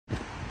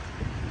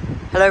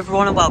Hello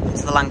everyone and welcome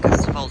to the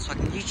Lancaster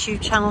Volkswagen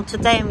YouTube channel.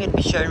 Today I'm going to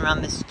be showing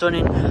around this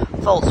stunning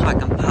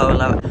Volkswagen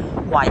Polo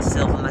white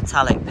silver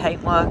metallic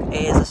paintwork.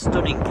 It is a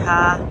stunning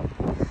car.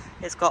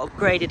 It's got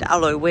upgraded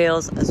alloy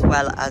wheels as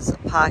well as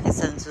parking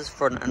sensors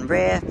front and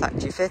rear,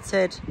 factory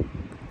fitted.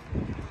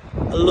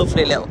 A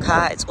lovely little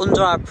car. It's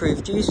under our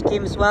approved use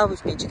scheme as well,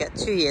 which means you get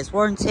 2 years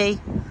warranty,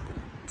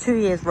 2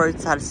 years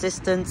roadside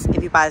assistance.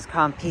 If you buy this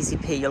car on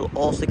PCP, you'll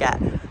also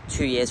get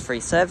 2 years free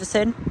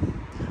servicing.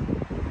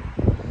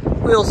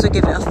 We also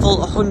give it a full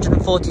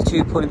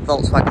 142-point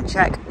Volkswagen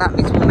check. That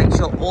means we'll make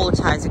sure all the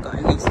tyres have got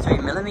at least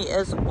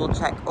 3mm. We'll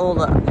check all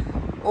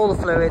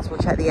the fluids. We'll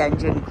check the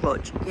engine,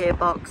 clutch,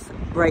 gearbox,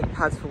 brake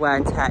pads for wear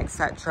and tear,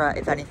 etc.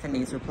 If anything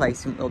needs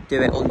replacing, we'll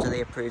do it under the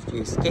approved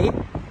use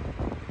scheme.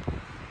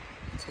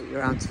 Take you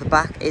around to the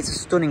back. It's a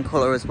stunning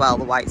colour as well,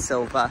 the white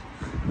silver.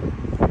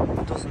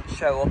 It doesn't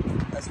show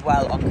up as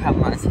well on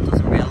camera as it does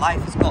in real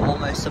life. It's got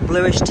almost a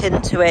bluish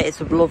tint to it. It's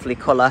a lovely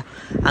colour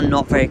and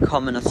not very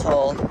common at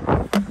all.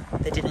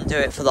 They didn't do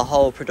it for the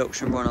whole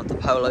production run of the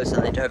Polos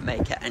and they don't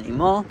make it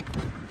anymore.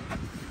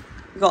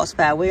 We've got a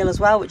spare wheel as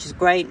well, which is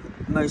great.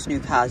 Most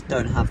new cars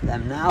don't have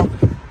them now,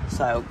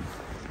 so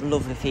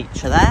lovely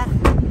feature there.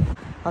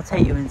 I'll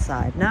take you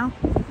inside now.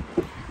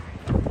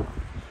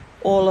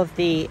 All of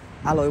the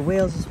alloy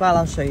wheels as well,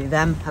 I'll show you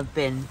them, have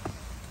been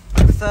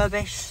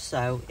refurbished,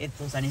 so if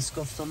there's any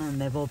scuffs on them,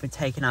 they've all been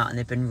taken out and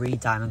they've been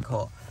re-diamond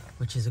cut,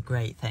 which is a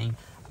great thing.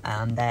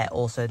 And they're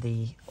also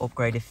the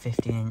upgraded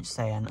 15-inch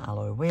Cyan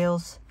alloy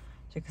wheels.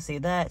 So you can see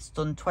there, it's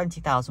done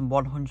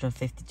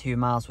 20,152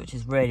 miles, which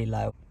is really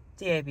low.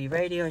 DAB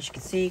radio, as you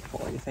can see,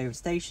 put all your favourite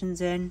stations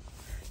in.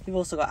 You've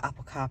also got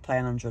Apple CarPlay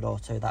and Android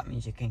Auto. That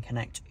means you can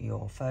connect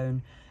your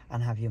phone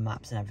and have your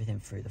maps and everything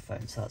through the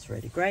phone. So that's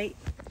really great.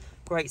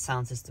 Great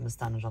sound system is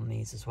standard on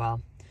these as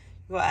well.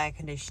 You've got air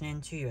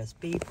conditioning, 2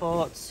 USB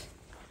ports.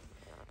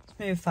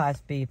 Smooth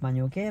 5-speed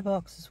manual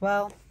gearbox as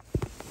well.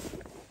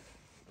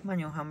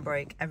 Manual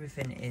handbrake,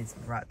 everything is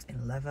wrapped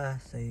in leather,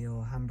 so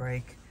your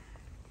handbrake,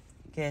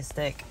 gear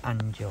stick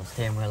and your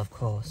steering wheel, of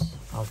course.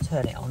 I'll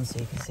turn it on so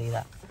you can see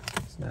that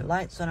there's no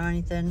lights on or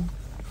anything.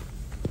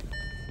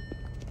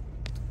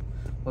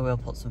 We will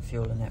put some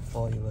fuel in it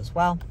for you as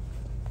well.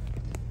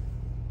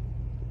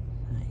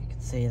 And you can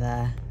see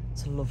there,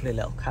 it's a lovely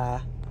little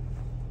car.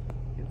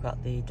 You've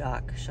got the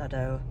dark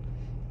shadow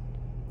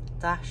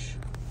dash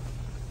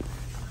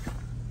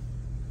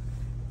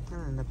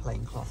and the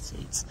plain cloth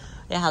seats.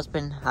 It has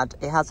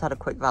had a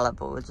quick valet,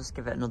 but we'll just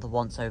give it another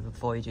once over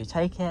before you do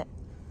take it.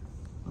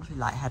 Lovely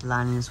light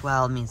headlining as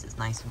well, it means it's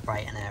nice and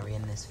bright and airy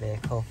in this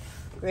vehicle.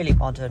 Really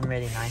modern,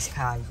 really nice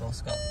car. You've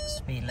also got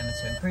speed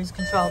limiter and cruise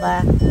control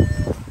there.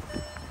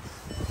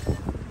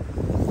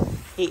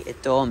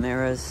 Heated door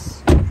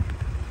mirrors.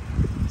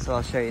 So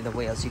I'll show you the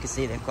wheels. You can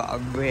see they've got a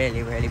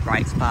really, really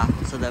bright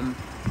sparkle to them.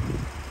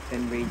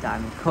 Been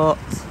re-diamond cut.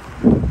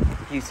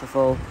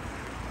 Beautiful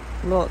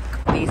look.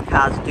 These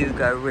cars do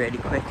go really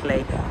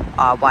quickly.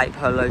 Our white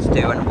Polos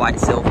do, and white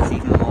silver is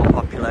even more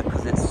popular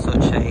because it's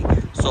such a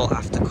sought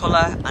after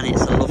colour and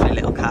it's a lovely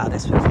little car,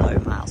 this with low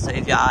miles. So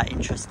if you are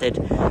interested,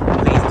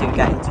 please do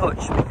get in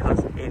touch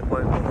because it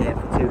won't be here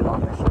for too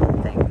long, as you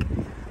can think.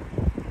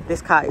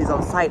 This car is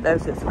on site though,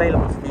 so it's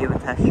available to view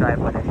and test drive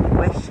whenever you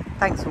wish.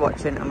 Thanks for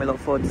watching and we look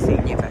forward to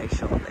seeing you very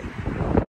shortly.